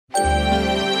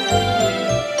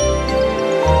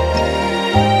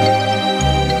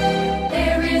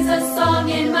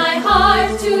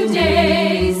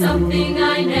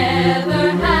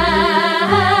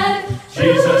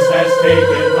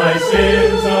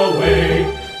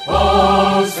away.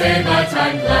 Oh, say that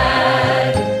I'm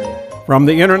glad. From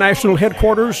the international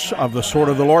headquarters of the Sword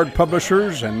of the Lord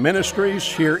Publishers and Ministries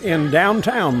here in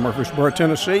downtown Murfreesboro,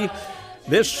 Tennessee,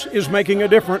 this is Making a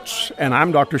Difference, and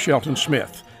I'm Dr. Shelton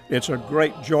Smith. It's a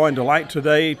great joy and delight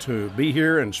today to be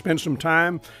here and spend some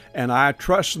time, and I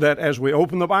trust that as we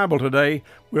open the Bible today,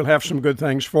 we'll have some good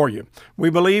things for you. We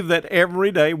believe that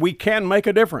every day we can make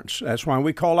a difference. That's why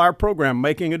we call our program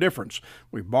Making a Difference.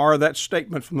 We borrow that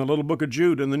statement from the little book of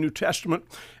Jude in the New Testament,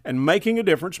 and making a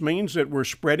difference means that we're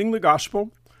spreading the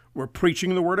gospel, we're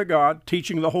preaching the Word of God,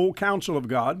 teaching the whole counsel of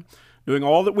God, doing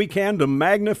all that we can to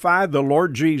magnify the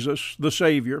Lord Jesus, the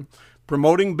Savior,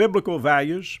 promoting biblical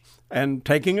values, and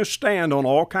taking a stand on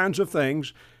all kinds of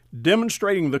things,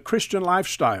 demonstrating the Christian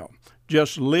lifestyle,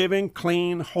 just living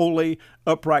clean, holy,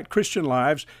 upright Christian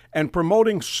lives, and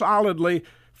promoting solidly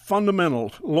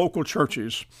fundamental local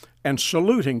churches, and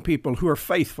saluting people who are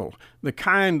faithful, the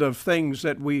kind of things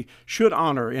that we should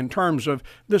honor in terms of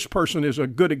this person is a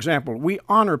good example. We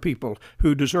honor people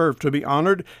who deserve to be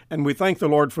honored, and we thank the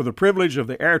Lord for the privilege of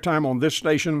the airtime on this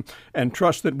station and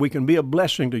trust that we can be a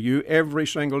blessing to you every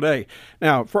single day.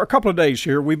 Now, for a couple of days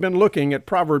here, we've been looking at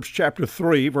Proverbs chapter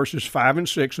 3, verses 5 and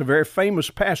 6, a very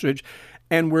famous passage,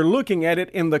 and we're looking at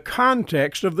it in the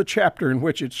context of the chapter in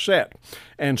which it's set.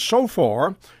 And so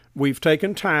far, we've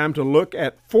taken time to look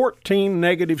at 14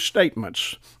 negative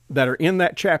statements that are in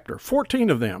that chapter, 14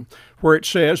 of them, where it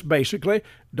says basically,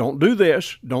 don't do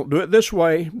this, don't do it this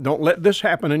way, don't let this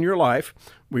happen in your life.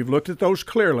 We've looked at those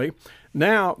clearly.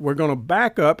 Now we're going to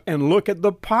back up and look at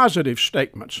the positive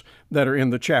statements that are in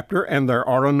the chapter, and there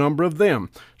are a number of them.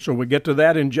 So we'll get to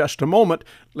that in just a moment.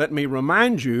 Let me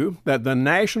remind you that the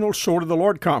National Sword of the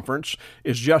Lord Conference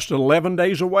is just 11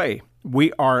 days away.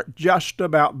 We are just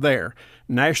about there.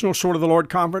 National Sword of the Lord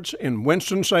Conference in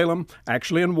Winston-Salem,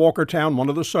 actually in Walkertown, one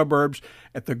of the suburbs,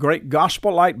 at the great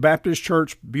Gospel Light Baptist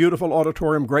Church, beautiful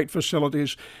auditorium, great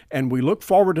facilities, and we look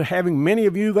forward to having many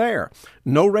of you there.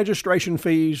 No registration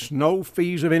fees, no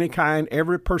fees of any kind.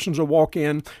 Every person's a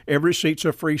walk-in, every seat's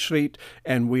a free seat,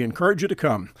 and we encourage you to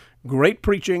come. Great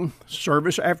preaching,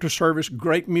 service after service,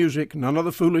 great music, none of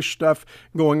the foolish stuff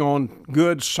going on,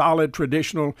 good, solid,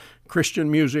 traditional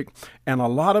Christian music, and a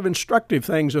lot of instructive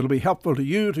things that will be helpful to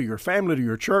you, to your family, to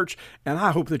your church, and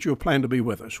I hope that you'll plan to be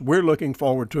with us. We're looking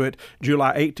forward to it,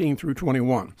 July 18 through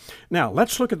 21. Now,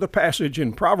 let's look at the passage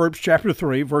in Proverbs chapter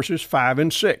 3, verses 5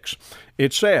 and 6.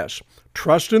 It says,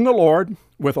 "Trust in the Lord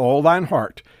with all thine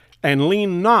heart, and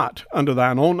lean not unto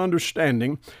thine own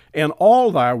understanding. In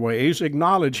all thy ways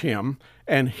acknowledge him,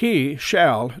 and he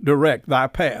shall direct thy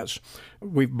paths."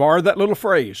 We've borrowed that little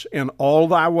phrase, in all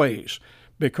thy ways,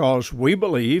 because we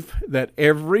believe that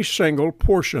every single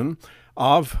portion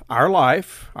of our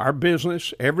life, our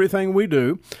business, everything we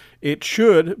do, it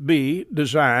should be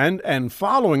designed and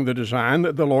following the design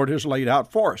that the Lord has laid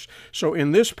out for us. So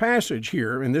in this passage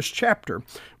here, in this chapter,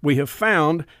 we have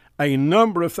found a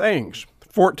number of things.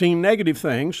 14 negative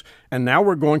things, and now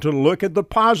we're going to look at the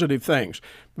positive things.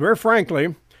 Very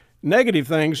frankly, negative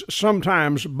things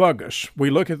sometimes bug us. We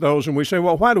look at those and we say,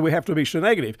 well, why do we have to be so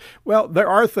negative? Well, there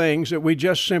are things that we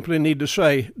just simply need to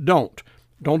say, don't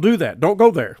do that. Don't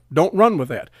go there. Don't run with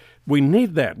that. We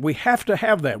need that. We have to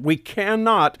have that. We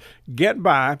cannot get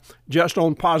by just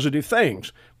on positive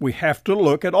things. We have to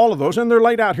look at all of those, and they're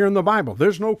laid out here in the Bible.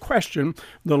 There's no question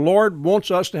the Lord wants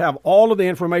us to have all of the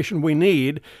information we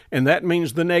need, and that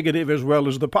means the negative as well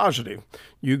as the positive.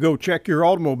 You go check your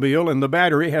automobile, and the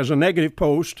battery has a negative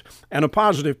post and a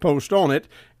positive post on it,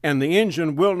 and the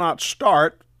engine will not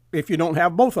start if you don't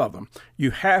have both of them. You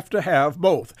have to have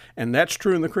both, and that's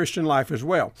true in the Christian life as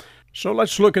well. So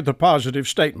let's look at the positive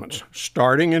statements,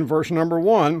 starting in verse number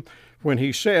 1, when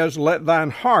he says, "Let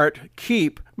thine heart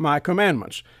keep my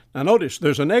commandments." Now notice,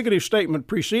 there's a negative statement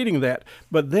preceding that,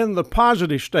 but then the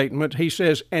positive statement, he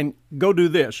says, "And go do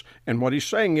this." And what he's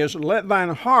saying is, "Let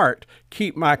thine heart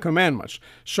keep my commandments."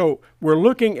 So we're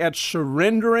looking at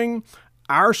surrendering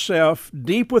ourself,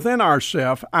 deep within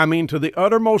ourself, to the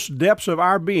uttermost depths of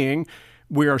our being.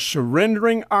 We are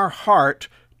surrendering our heart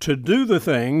to do the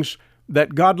things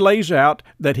that God lays out,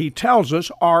 that he tells us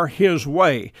are his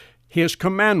way, his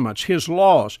commandments, his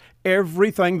laws,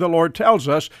 everything the Lord tells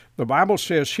us. The Bible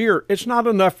says here, it's not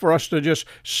enough for us to just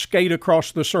skate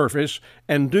across the surface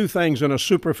and do things in a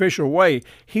superficial way.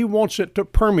 He wants it to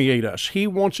permeate us. He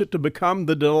wants it to become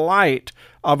the delight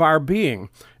of our being.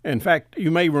 In fact,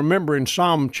 you may remember in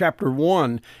Psalm chapter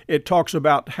 1, it talks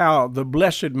about how the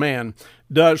blessed man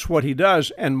does what he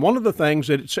does. And one of the things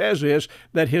that it says is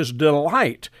that his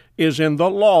delight is in the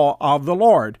law of the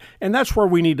Lord. And that's where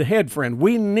we need to head, friend.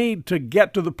 We need to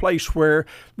get to the place where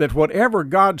that that whatever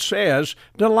God says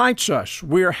delights us.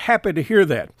 We're happy to hear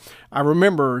that. I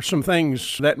remember some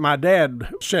things that my dad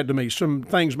said to me, some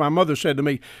things my mother said to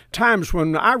me, times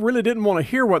when I really didn't want to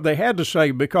hear what they had to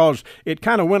say because it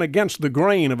kind of went against the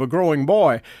grain of a growing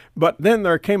boy. But then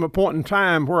there came a point in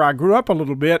time where I grew up a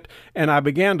little bit and I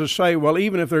began to say, well,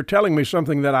 even if they're telling me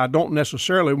something that I don't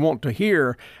necessarily want to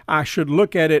hear, I should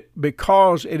look at it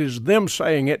because it is them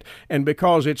saying it and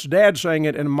because it's Dad saying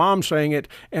it and Mom saying it,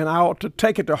 and I ought to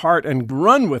take it to heart and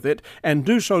run with it and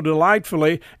do so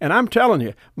delightfully. And I'm telling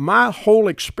you, my whole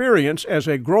experience as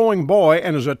a growing boy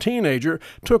and as a teenager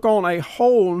took on a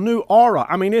whole new aura.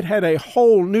 I mean, it had a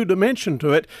whole new dimension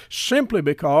to it simply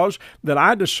because that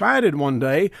I decided one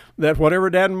day that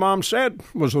whatever Dad and Mom said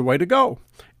was the way to go.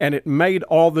 And it made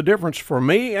all the difference for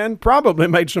me and probably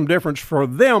made some difference for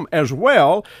them as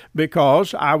well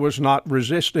because I was not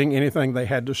resisting anything they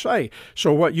had to say.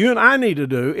 So what you and I need to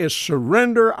do is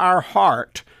surrender our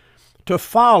heart to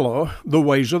follow the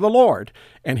ways of the Lord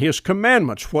and His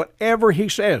commandments. Whatever He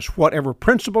says, whatever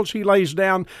principles He lays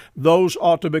down, those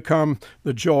ought to become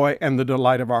the joy and the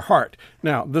delight of our heart.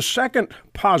 Now, the second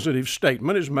positive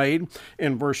statement is made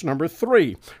in verse number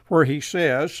 3, where He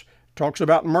says, talks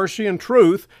about mercy and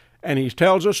truth, and He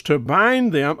tells us to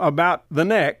bind them about the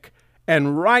neck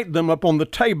and write them upon the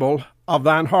table of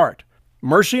thine heart.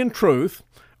 Mercy and truth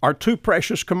are two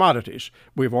precious commodities.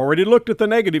 We've already looked at the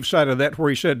negative side of that where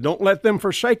He said, don't let them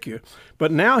forsake you.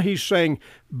 But now He's saying,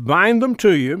 bind them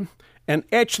to you and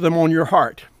etch them on your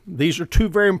heart. These are two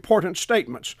very important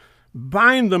statements.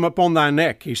 Bind them upon thy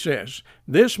neck, He says.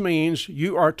 This means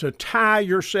you are to tie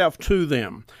yourself to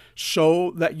them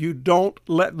so that you don't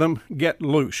let them get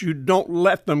loose. You don't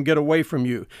let them get away from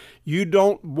you. You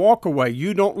don't walk away.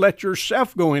 You don't let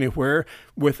yourself go anywhere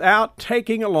without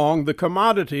taking along the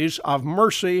commodities of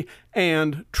mercy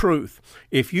and truth.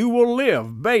 If you will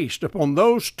live based upon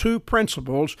those two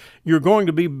principles, you're going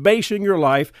to be basing your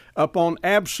life upon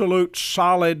absolute,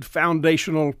 solid,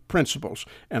 foundational principles.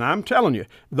 And I'm telling you,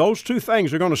 those two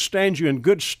things are going to stand you in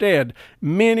good stead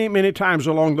many, many times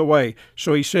along the way.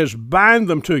 So He says, bind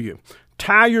them to you.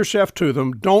 Tie yourself to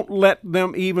them. Don't let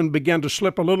them even begin to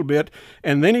slip a little bit.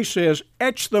 And then He says,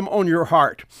 etch them on your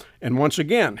heart. And once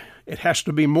again, it has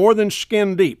to be more than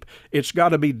skin deep. It's got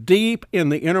to be deep in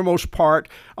the innermost part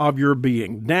of your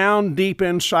being, down deep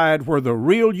inside where the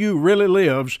real you really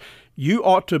lives. You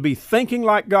ought to be thinking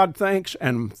like God thinks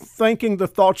and thinking the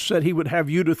thoughts that He would have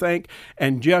you to think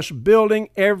and just building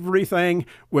everything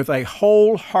with a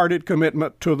wholehearted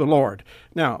commitment to the Lord.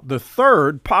 Now, the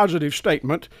third positive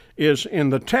statement is in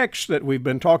the text that we've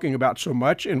been talking about so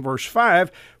much in verse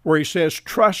 5, where He says,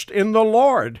 trust in the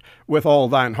Lord with all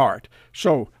thine heart.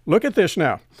 So look at this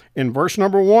now. In verse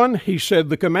number 1, He said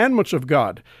the commandments of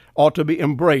God ought to be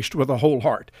embraced with a whole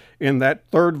heart. In that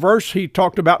third verse, He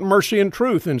talked about mercy and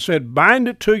truth and said, bind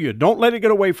it to you. Don't let it get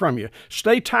away from you.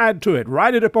 Stay tied to it.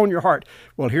 Write it upon your heart.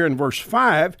 Well, here in verse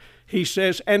 5, He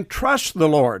says, and trust the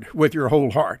Lord with your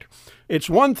whole heart. It's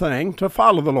one thing to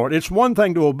follow the Lord. It's one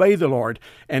thing to obey the Lord,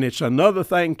 and it's another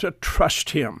thing to trust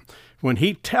Him. When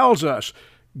He tells us,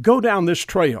 go down this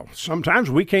trail, sometimes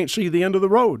we can't see the end of the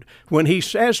road. When He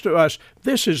says to us,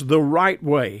 this is the right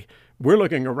way, we're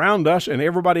looking around us and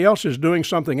everybody else is doing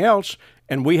something else,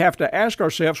 and we have to ask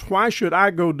ourselves, why should I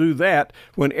go do that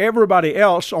when everybody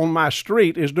else on my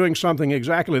street is doing something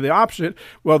exactly the opposite?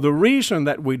 Well, the reason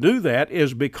that we do that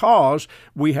is because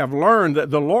we have learned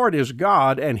that the Lord is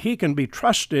God and He can be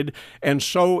trusted. And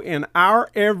so in our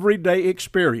everyday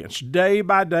experience, day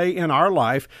by day in our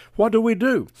life, what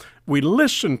do? We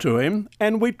listen to Him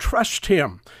and we trust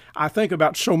Him. I think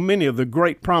about so many of the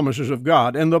great promises of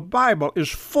God, and the Bible is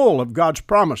full of God's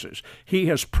promises. He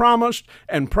has promised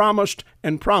and promised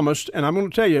and promised, and I'm going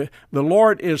to tell you, the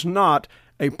Lord is not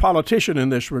a politician in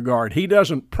this regard. He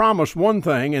doesn't promise one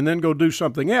thing and then go do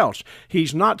something else.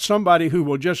 He's not somebody who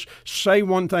will just say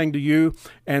one thing to you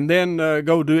and then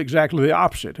go do exactly the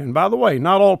opposite. And by the way,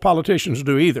 not all politicians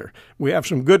do either. We have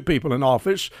some good people in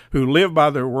office who live by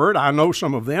their word. I know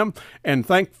some of them, and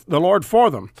thank the Lord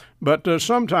for them. But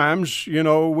sometimes,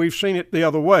 we've seen it the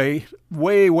other way,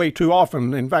 way too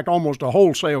often. In fact, almost a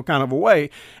wholesale kind of a way.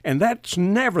 And that's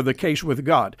never the case with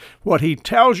God. What He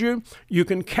tells you, you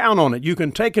can count on it. You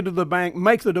can take it to the bank,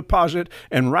 make the deposit,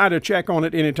 and write a check on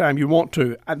it anytime you want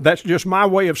to. That's just my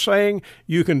way of saying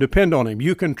you can depend on Him.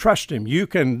 You can trust Him. You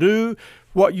can do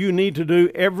what you need to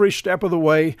do every step of the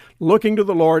way, looking to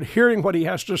the Lord, hearing what He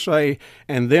has to say,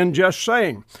 and then just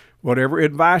saying, whatever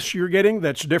advice you're getting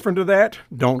that's different to that,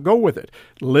 don't go with it.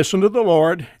 Listen to the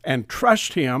Lord and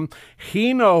trust Him.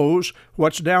 He knows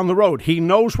what's down the road. He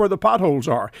knows where the potholes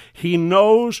are. He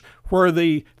knows where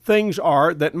the things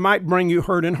are that might bring you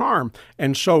hurt and harm.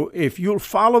 And so if you'll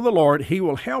follow the Lord, He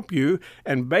will help you.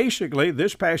 And basically,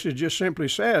 this passage just simply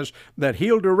says that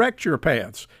He'll direct your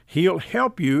paths. He'll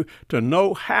help you to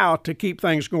know how to keep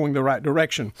things going the right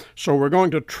direction. So we're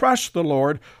going to trust the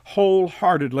Lord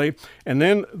wholeheartedly. And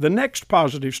then the next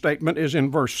positive statement is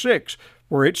in verse 6,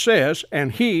 where it says,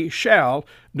 and He shall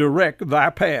direct thy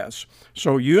paths.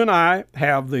 So you and I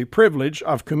have the privilege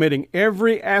of committing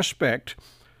every aspect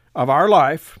of our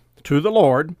life to the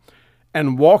Lord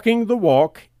and walking the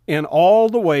walk in all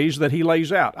the ways that He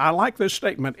lays out. I like this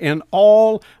statement, in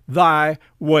all thy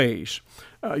ways.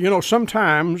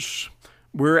 Sometimes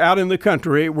we're out in the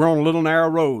country, we're on a little narrow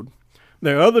road.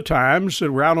 There are other times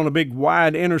that we're out on a big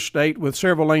wide interstate with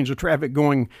several lanes of traffic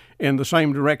going in the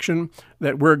same direction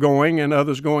that we're going and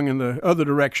others going in the other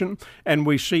direction. And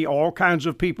we see all kinds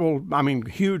of people,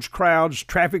 huge crowds,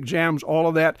 traffic jams, all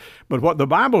of that. But what the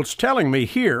Bible's telling me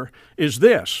here is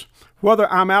this: whether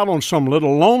I'm out on some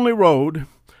little lonely road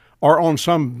or on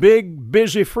some big,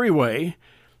 busy freeway,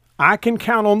 I can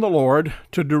count on the Lord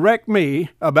to direct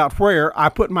me about where I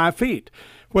put my feet.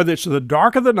 Whether it's the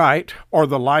dark of the night or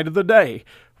the light of the day,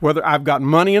 whether I've got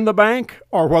money in the bank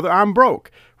or whether I'm broke,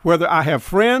 whether I have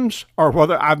friends or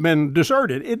whether I've been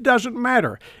deserted, it doesn't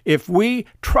matter. If we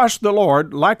trust the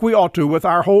Lord like we ought to with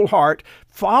our whole heart,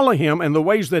 follow Him in the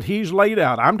ways that He's laid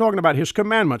out. I'm talking about His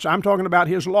commandments. I'm talking about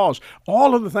His laws,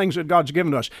 all of the things that God's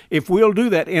given us. If we'll do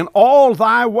that in all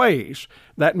thy ways,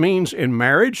 that means in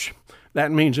marriage, that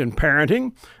means in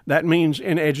parenting, that means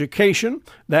in education,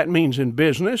 that means in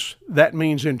business, that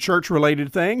means in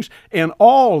church-related things, in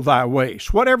all thy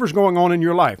ways. Whatever's going on in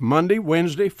your life, Monday,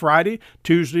 Wednesday, Friday,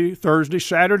 Tuesday, Thursday,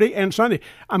 Saturday, and Sunday.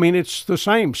 It's the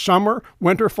same, summer,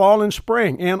 winter, fall, and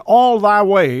spring. In all thy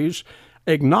ways,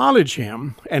 acknowledge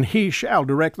Him, and He shall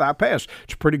direct thy paths.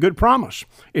 It's a pretty good promise.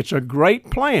 It's a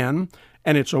great plan,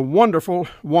 and it's a wonderful,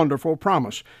 wonderful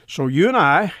promise. So you and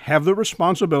I have the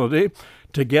responsibility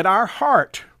to get our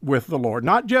heart with the Lord,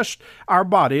 not just our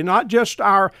body, not just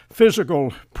our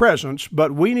physical presence,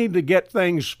 but we need to get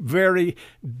things very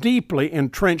deeply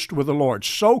entrenched with the Lord,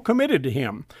 so committed to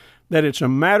Him that it's a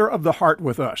matter of the heart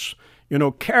with us.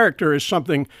 Character is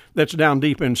something that's down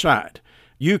deep inside.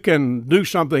 You can do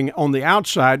something on the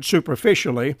outside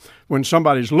superficially when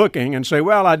somebody's looking and say,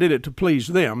 well, I did it to please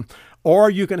them.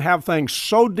 Or you can have things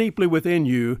so deeply within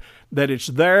you that it's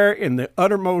there in the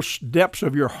uttermost depths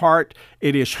of your heart.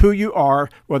 It is who you are,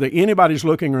 whether anybody's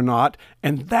looking or not.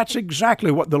 And that's exactly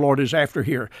what the Lord is after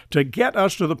here, to get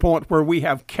us to the point where we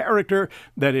have character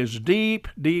that is deep,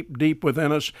 deep, deep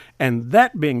within us. And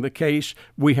that being the case,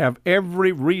 we have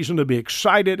every reason to be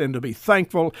excited and to be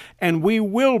thankful. And we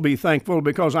will be thankful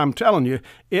because I'm telling you,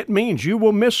 it means you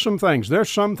will miss some things. There's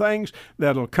some things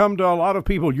that'll come to a lot of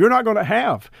people you're not going to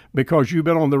have because you've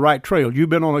been on the right trail. You've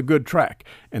been on a good track.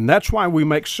 And that's why we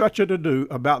make such a to-do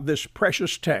about this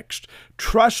precious text.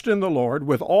 Trust in the Lord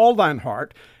with all thine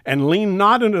heart, and lean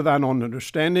not into thine own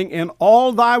understanding. In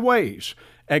all thy ways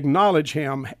acknowledge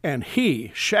Him, and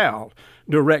He shall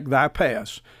direct thy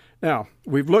paths. Now,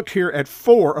 we've looked here at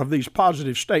 4 of these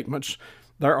positive statements.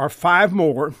 There are 5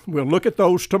 more. We'll look at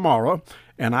those tomorrow,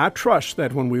 and I trust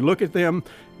that when we look at them,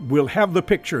 we'll have the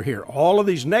picture here. All of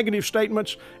these negative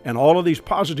statements and all of these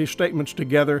positive statements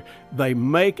together, they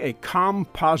make a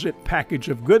composite package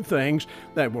of good things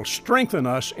that will strengthen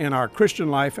us in our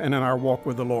Christian life and in our walk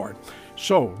with the Lord.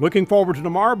 So, looking forward to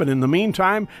tomorrow, but in the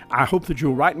meantime, I hope that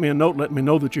you'll write me a note, let me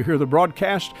know that you hear the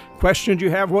broadcast. Questions you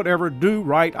have, whatever, do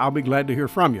write. I'll be glad to hear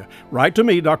from you. Write to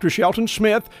me, Dr. Shelton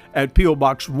Smith, at P.O.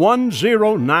 Box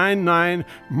 1099,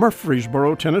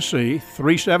 Murfreesboro, Tennessee,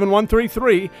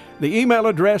 37133. The email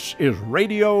address is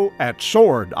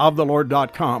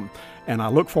radio@swordoftheLord.com. And I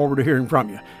look forward to hearing from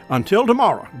you. Until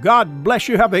tomorrow, God bless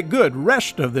you. Have a good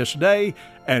rest of this day,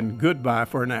 and goodbye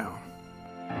for now.